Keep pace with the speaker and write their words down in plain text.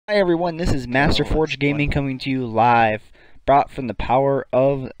Hi everyone, this is Master Forge Gaming coming to you live, brought from the power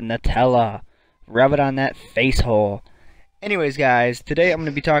of Nutella. Rub it on that face hole. Anyways guys, today I'm going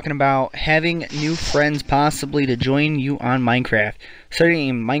to be talking about having new friends possibly to join you on Minecraft. Starting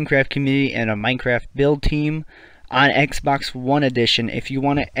a Minecraft community and a Minecraft build team on Xbox One Edition. If you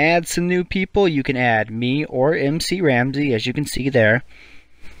want to add some new people, you can add me or MC Ramsey, as you can see there.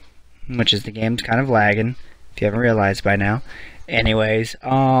 Which is the game's kind of lagging, if you haven't realized by now. Anyways,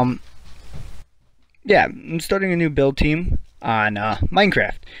 yeah, I'm starting a new build team on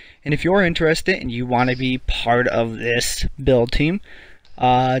Minecraft. And if you're interested and you want to be part of this build team,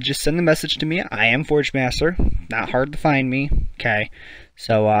 just send a message to me. I am Forge Master. Not hard to find me. Okay.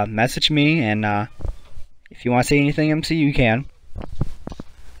 So, message me, and if you want to say anything, MC, you can.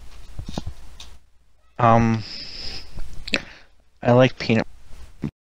 I like peanut